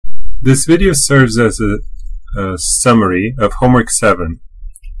This video serves as a summary of homework 7.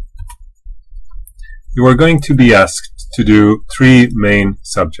 You are going to be asked to do 3 main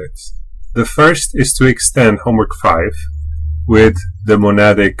subjects. The first is to extend homework 5 with the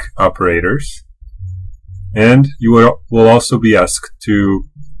monadic operators, and you will also be asked to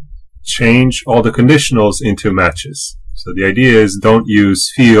change all the conditionals into matches. So the idea is don't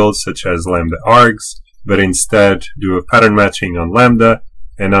use fields such as lambda args, but instead do a pattern matching on lambda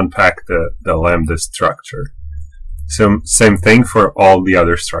and unpack the lambda structure. So same thing for all the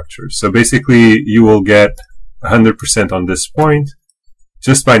other structures. So basically you will get 100% on this point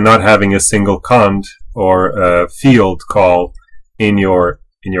just by not having a single cond or a field call in your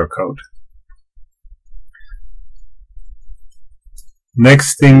code.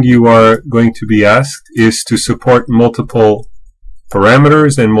 Next thing you are going to be asked is to support multiple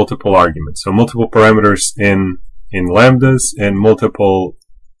parameters and multiple arguments. So multiple parameters in lambdas and multiple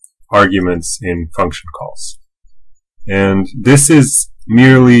arguments in function calls. And this is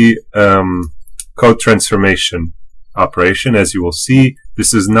merely code transformation operation. As you will see,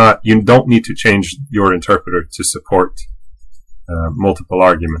 this is not, you don't need to change your interpreter to support multiple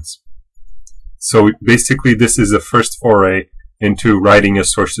arguments. So basically this is the first foray into writing a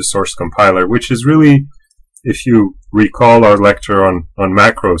source-to-source compiler, which is really, if you recall our lecture on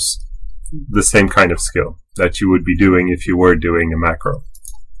macros, the same kind of skill that you would be doing if you were doing a macro.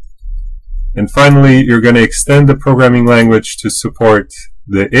 And finally, you're going to extend the programming language to support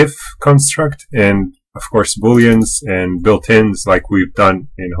the if construct and, of course, booleans and built-ins like we've done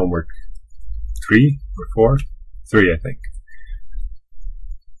in homework 3 or 4? 3, I think.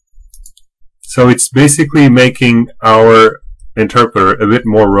 So it's basically making our interpreter a bit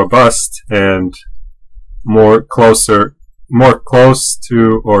more robust and closer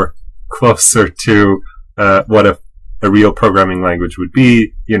to what a real programming language would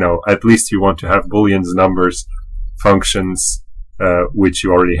be. You know, at least you want to have booleans, numbers, functions, which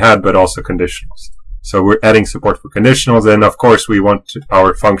you already had, but also conditionals. So we're adding support for conditionals, and of course we want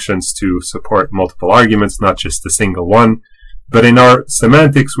our functions to support multiple arguments, not just a single one. But in our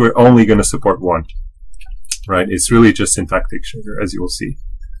semantics, we're only going to support one. Right? It's really just syntactic sugar, as you will see.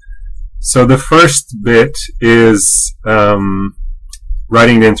 So the first bit is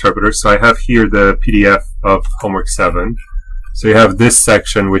writing the interpreter. So I have here the PDF of homework 7. So you have this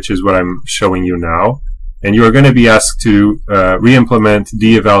section, which is what I'm showing you now. And you are going to be asked to re-implement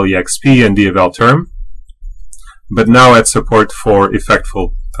deval exp and deval term, but now add support for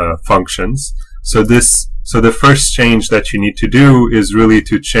effectful functions. So the first change that you need to do is really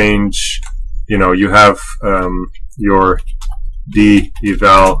to change. You know, you have your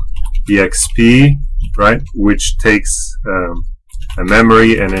deval exp, right, which takes a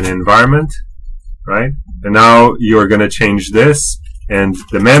memory and an environment, right? And now you're going to change this, and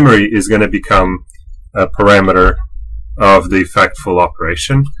the memory is going to become a parameter of the effectful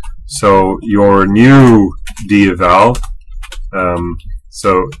operation. So your new deval,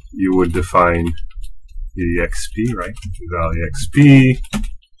 so you would define the exp, right? Deval exp.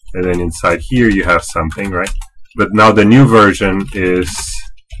 And then inside here you have something, right? But now the new version is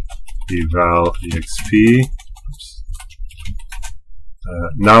deval exp.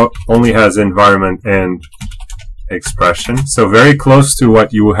 Now only has environment and expression. So very close to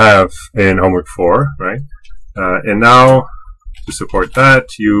what you have in homework 4, right? And now to support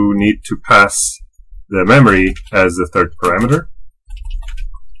that, you need to pass the memory as the third parameter.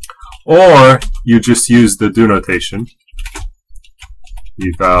 Or you just use the do notation.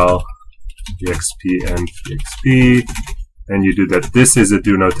 Deval exp and exp, and you do that. This is a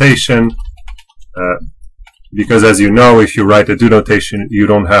do notation because, as you know, if you write a do notation, you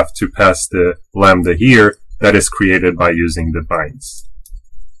don't have to pass the lambda here. That is created by using the binds.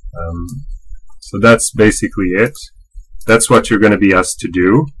 So that's basically it. That's what you're going to be asked to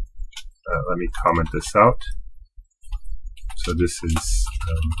do. Let me comment this out. So this is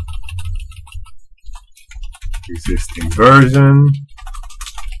existing version.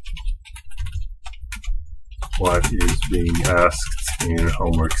 What is being asked in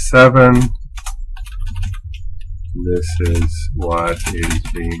homework 7. This is what is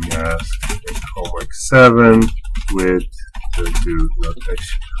being asked in homework 7 with the do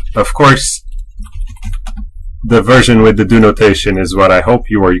notation. Of course, the version with the do notation is what I hope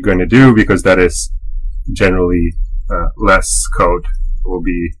you are going to do, because that is generally less code. It will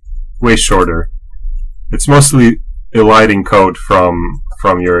be way shorter. It's mostly eliding code from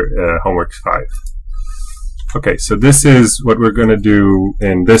your homework 5. Okay, so this is what we're going to do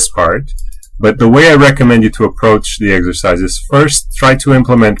in this part. But the way I recommend you to approach the exercise is first try to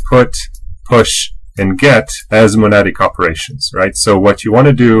implement put, push, and get as monadic operations, right? So what you want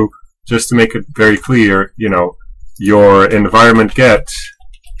to do just to make it very clear, you know, your environment get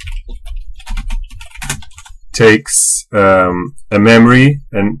takes a memory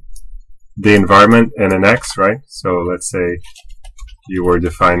and the environment and an X, right? So let's say you were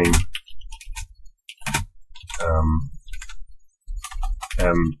defining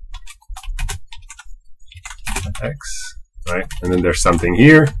X, right? And then there's something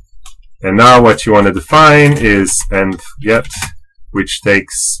here. And now what you want to define is env get, which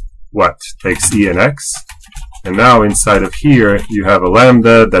takes what? Takes E and X. And now inside of here, you have a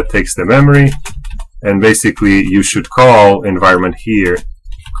lambda that takes the memory. And basically, you should call environment here,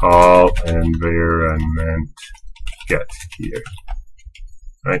 call environment get here,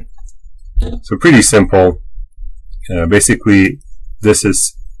 right? So pretty simple. Basically, this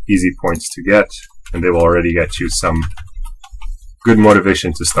is easy points to get, and they will already get you some good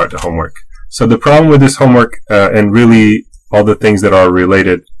motivation to start the homework. So the problem with this homework, and really all the things that are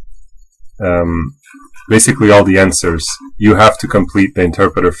related, basically all the answers, you have to complete the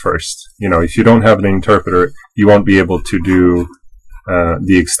interpreter first. You know, if you don't have an interpreter, you won't be able to do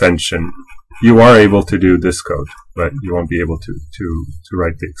the extension. You are able to do this code, but you won't be able to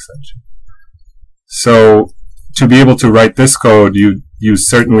write the extension. So to be able to write this code, you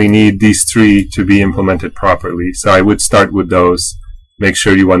certainly need these three to be implemented properly. So I would start with those. Make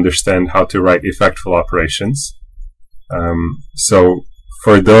sure you understand how to write effectful operations. So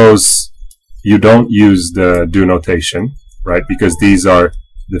for those, you don't use the do notation, right? Because these are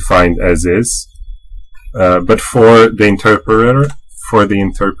defined as is. But for the interpreter,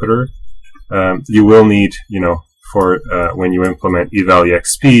 you will need, you know, for when you implement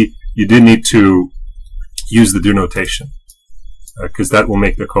eval_exp, you do need to use the do notation, because that will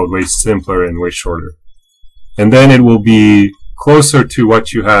make the code way simpler and way shorter. And then it will be closer to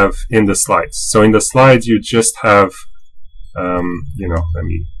what you have in the slides. So in the slides, you just have, you know, let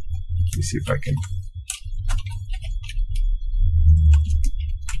me see if I can.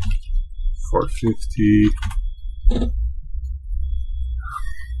 450.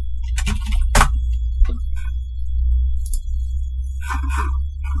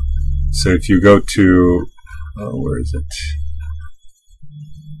 So if you go to, where is it?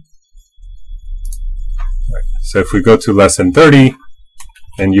 Right. So if we go to lesson 30,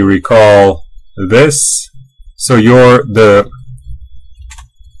 and you recall this, so the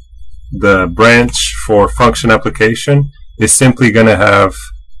branch for function application is simply going to have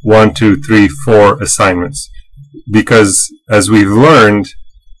 1, 2, 3, 4 assignments, because as we've learned,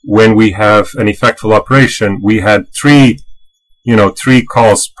 when we have an effectful operation, we had three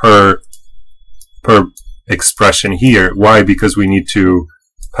calls per expression here. Why? Because we need to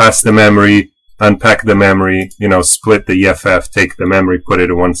pass the memory, unpack the memory, you know, split the EFF, take the memory, put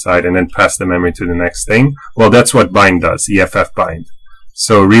it on one side, and then pass the memory to the next thing. Well, that's what bind does, EFF bind.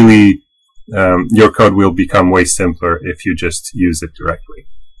 So really, your code will become way simpler if you just use it directly.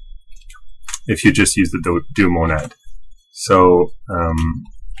 If you just use the do monad. So,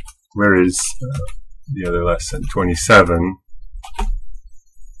 where is the other lesson? 27.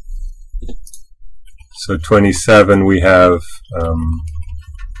 So 27 we have,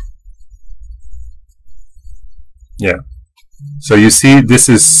 yeah. So you see this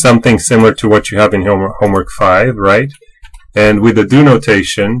is something similar to what you have in homework 5, right? And with the do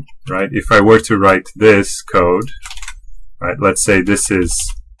notation, right, if I were to write this code, right, let's say this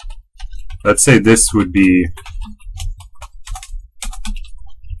would be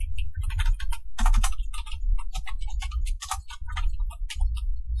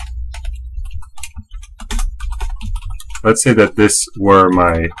let's say that this were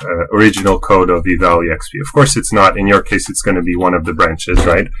my original code of eval_exp. Of course, it's not. In your case, it's going to be one of the branches,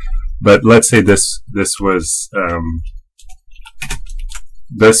 right? But let's say this was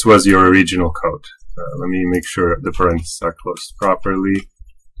your original code. Let me make sure the parentheses are closed properly.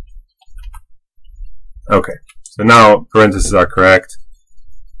 Okay, so now parentheses are correct.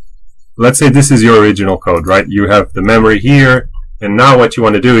 Let's say this is your original code, right? You have the memory here. And now what you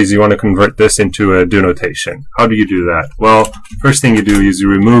want to do is you want to convert this into a do notation. How do you do that? Well, first thing you do is you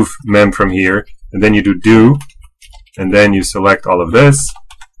remove mem from here, and then you do, and then you select all of this,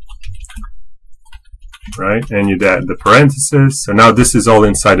 right? And you add the parentheses. So now this is all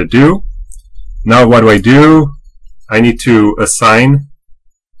inside a do. Now what do? I need to assign.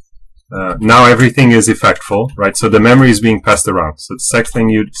 Now everything is effectful, right? So the memory is being passed around. So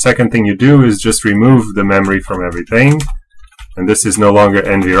the second thing you do is just remove the memory from everything. And this is no longer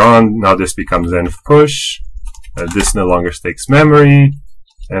environ. Now this becomes env push. This no longer takes memory.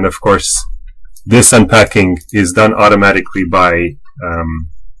 And of course, this unpacking is done automatically by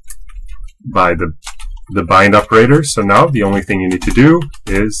the the bind operator. So now the only thing you need to do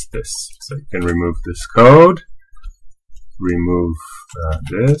is this. So you can remove this code, remove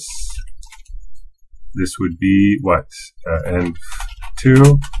this. This would be what?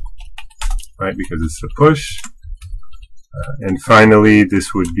 env2, right? Because it's a push. And finally,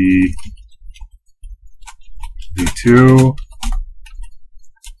 this would be v2.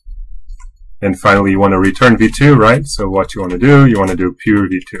 And finally, you want to return v2, right? So what you want to do, you want to do pure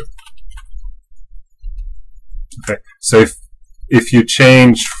v2. Okay. So if you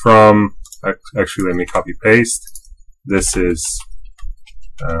change from, actually, let me copy paste. This is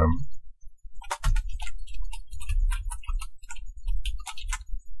I'm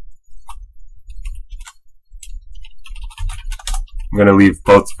going to leave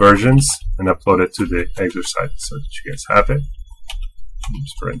both versions and upload it to the exercise so that you guys have it.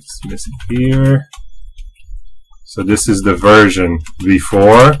 Just parentheses missing here. So this is the version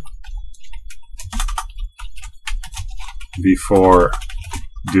before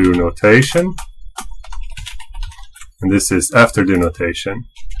do notation, and this is after do notation.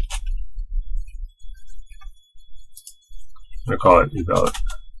 I'm going to call it eval.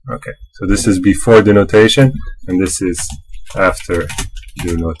 Okay, so this is before do notation, and this is after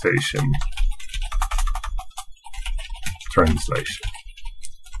do notation translation.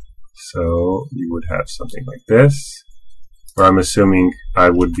 So you would have something like this, where I'm assuming I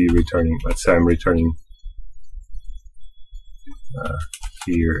would be returning, let's say I'm returning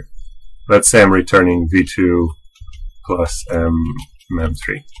here, let's say I'm returning v2 plus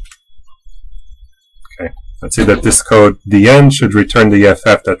mem3. Okay, let's say that this code, the end, should return the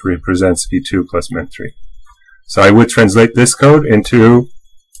FF that represents v2 plus mem3. So I would translate this code into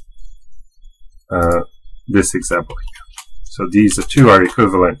this example here. So these two are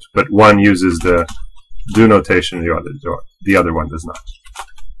equivalent, but one uses the do notation, the other one does not.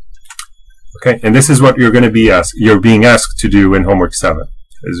 Okay, and this is what you're going to be you're being asked to do in homework 7.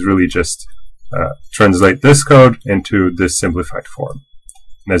 Is really just translate this code into this simplified form.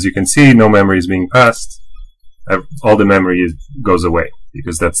 And as you can see, no memory is being passed. All the memory goes away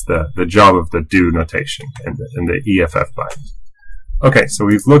because that's the job of the do notation and the EFF bind. Okay, so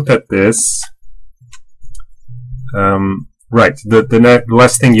we've looked at this. Right, the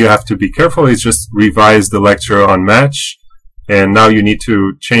last thing you have to be careful is just revise the lecture on match. And now you need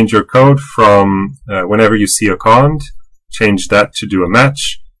to change your code from whenever you see a cond, change that to do a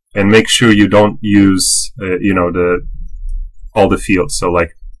match, and make sure you don't use all the fields. So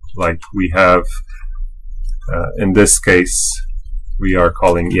like we have in this case, we are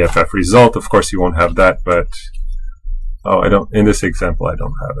calling EFF result. Of course, you won't have that, but in this example, I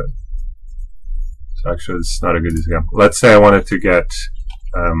don't have it. So actually, it's not a good example. Let's say I wanted to get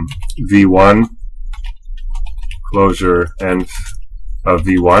v1 closure env of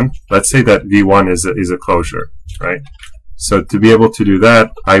v1. Let's say that v1 is a closure, right? So to be able to do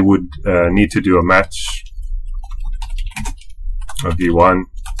that, I would need to do a match of v1,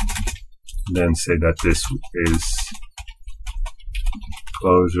 then say that this is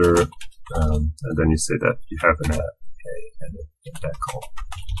closure, and then you say that you have an that call.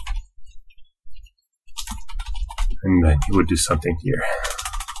 And then you would do something here.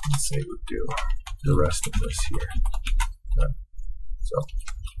 Let's say we would do the rest of this here. So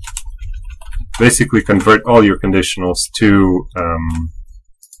basically convert all your conditionals to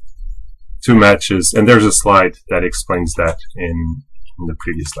matches, and there's a slide that explains that in the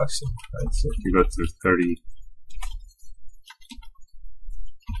previous lesson. Right? So if you go to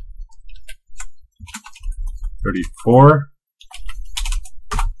 34,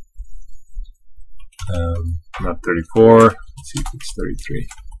 not 34, let's see if it's 33.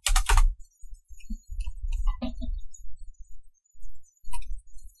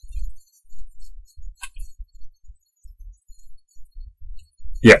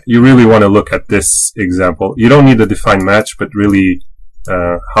 Yeah, you really want to look at this example. You don't need a defined match, but really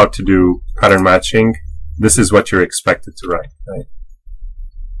how to do pattern matching. This is what you're expected to write, right?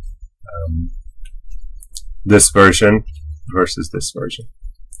 This version versus this version.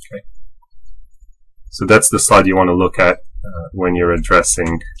 Okay. So that's the slide you want to look at when you're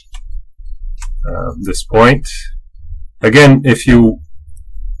addressing this point. Again, if you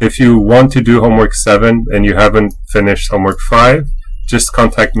want to do homework 7 and you haven't finished homework 5, just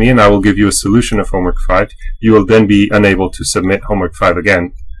contact me and I will give you a solution of homework 5. You will then be unable to submit homework 5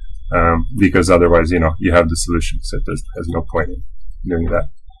 again because otherwise, you have the solution. So there's no point in doing that.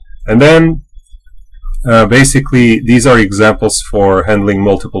 And then basically, these are examples for handling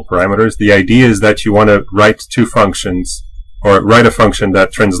multiple parameters. The idea is that you want to write two functions, or write a function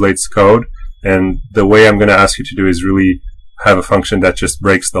that translates code. And the way I'm going to ask you to do is really have a function that just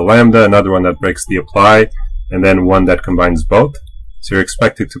breaks the lambda, another one that breaks the apply, and then one that combines both. So you're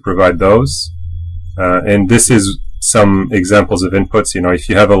expected to provide those. And this is some examples of inputs. You know, if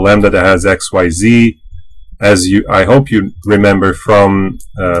you have a lambda that has x, y, z, I hope you remember from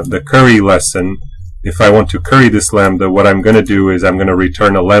the curry lesson, if I want to curry this lambda, what I'm going to do is I'm going to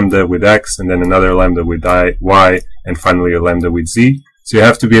return a lambda with x, and then another lambda with y, and finally a lambda with z. So you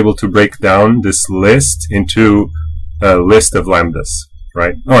have to be able to break down this list into a list of lambdas,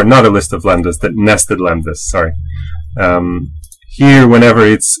 right? Or not a list of lambdas, the nested lambdas, sorry. Here, whenever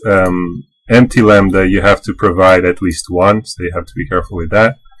it's empty lambda, you have to provide at least one, so you have to be careful with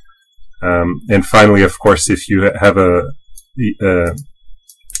that. And finally, of course, if you have a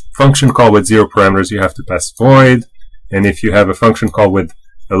function call with 0 parameters, you have to pass void. And if you have a function call with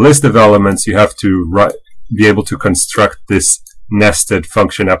a list of elements, you have to be able to construct this nested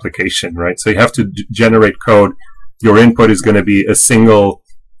function application, right? So you have to generate code. Your input is going to be a single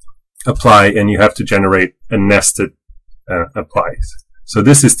apply, and you have to generate a nested applies. So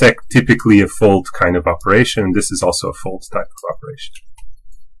this is typically a fold kind of operation. This is also a fold type of operation.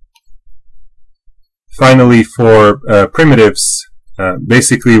 Finally, for primitives,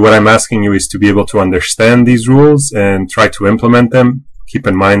 basically what I'm asking you is to be able to understand these rules and try to implement them. Keep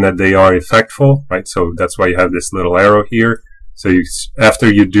in mind that they are effectful, right? So that's why you have this little arrow here. So you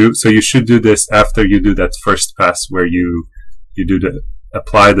should do this after you do that first pass where you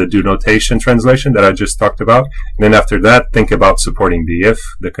apply the do notation translation that I just talked about. And then after that, think about supporting the if,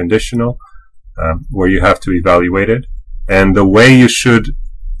 the conditional, where you have to evaluate it. And the way you should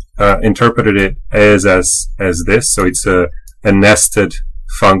interpret it is as this. So it's a nested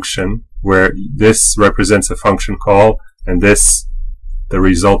function where this represents a function call, and the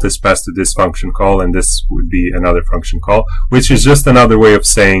result is passed to this function call, and this would be another function call, which is just another way of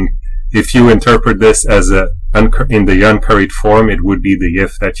saying, if you interpret this as in the uncurried form, it would be the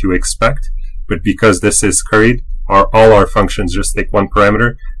if that you expect. But because this is curried, all our functions just take one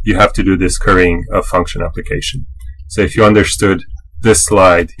parameter, you have to do this currying of function application. So if you understood this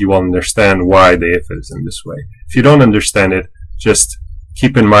slide, you will understand why the if is in this way. If you don't understand it, just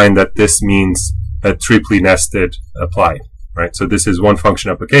keep in mind that this means a triply nested apply, right? So this is one function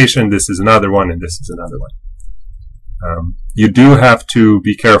application, this is another one, and this is another one. You do have to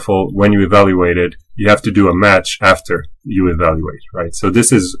be careful when you evaluate it. You have to do a match after you evaluate, right? So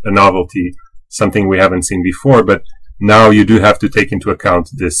this is a novelty, something we haven't seen before, but now you do have to take into account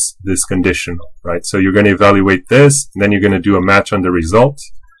this conditional, right? So you're going to evaluate this, and then you're going to do a match on the result,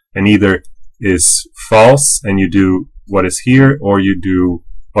 and either is false and you do what is here, or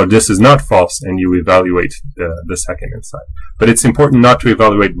this is not false and you evaluate the second inside. But it's important not to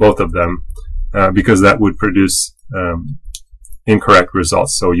evaluate both of them because that would produce incorrect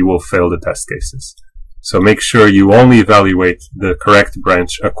results, so you will fail the test cases. So make sure you only evaluate the correct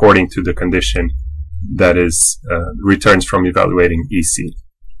branch according to the condition that is returns from evaluating EC.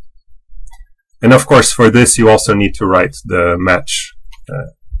 And of course, for this, you also need to write the match.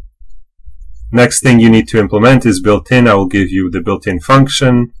 Next thing you need to implement is built-in. I will give you the built-in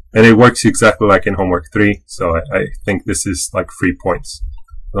function, and it works exactly like in homework 3. So I think this is like 3 points,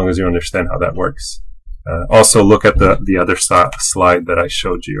 as long as you understand how that works. Also, look at the other slide that I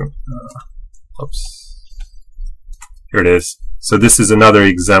showed you. Oops. Here it is. So this is another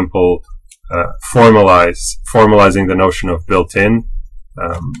example, formalizing the notion of built-in.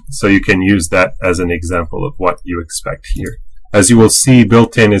 So you can use that as an example of what you expect here. As you will see,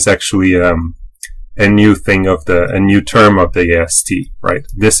 built-in is actually a new thing a new term of the AST, right?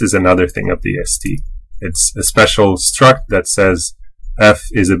 This is another thing of the AST. It's a special struct that says f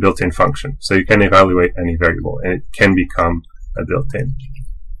is a built-in function. So you can evaluate any variable, and it can become a built-in.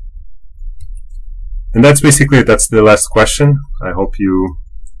 And that's basically it. That's the last question. I hope you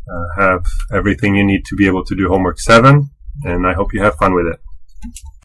have everything you need to be able to do homework 7, and I hope you have fun with it.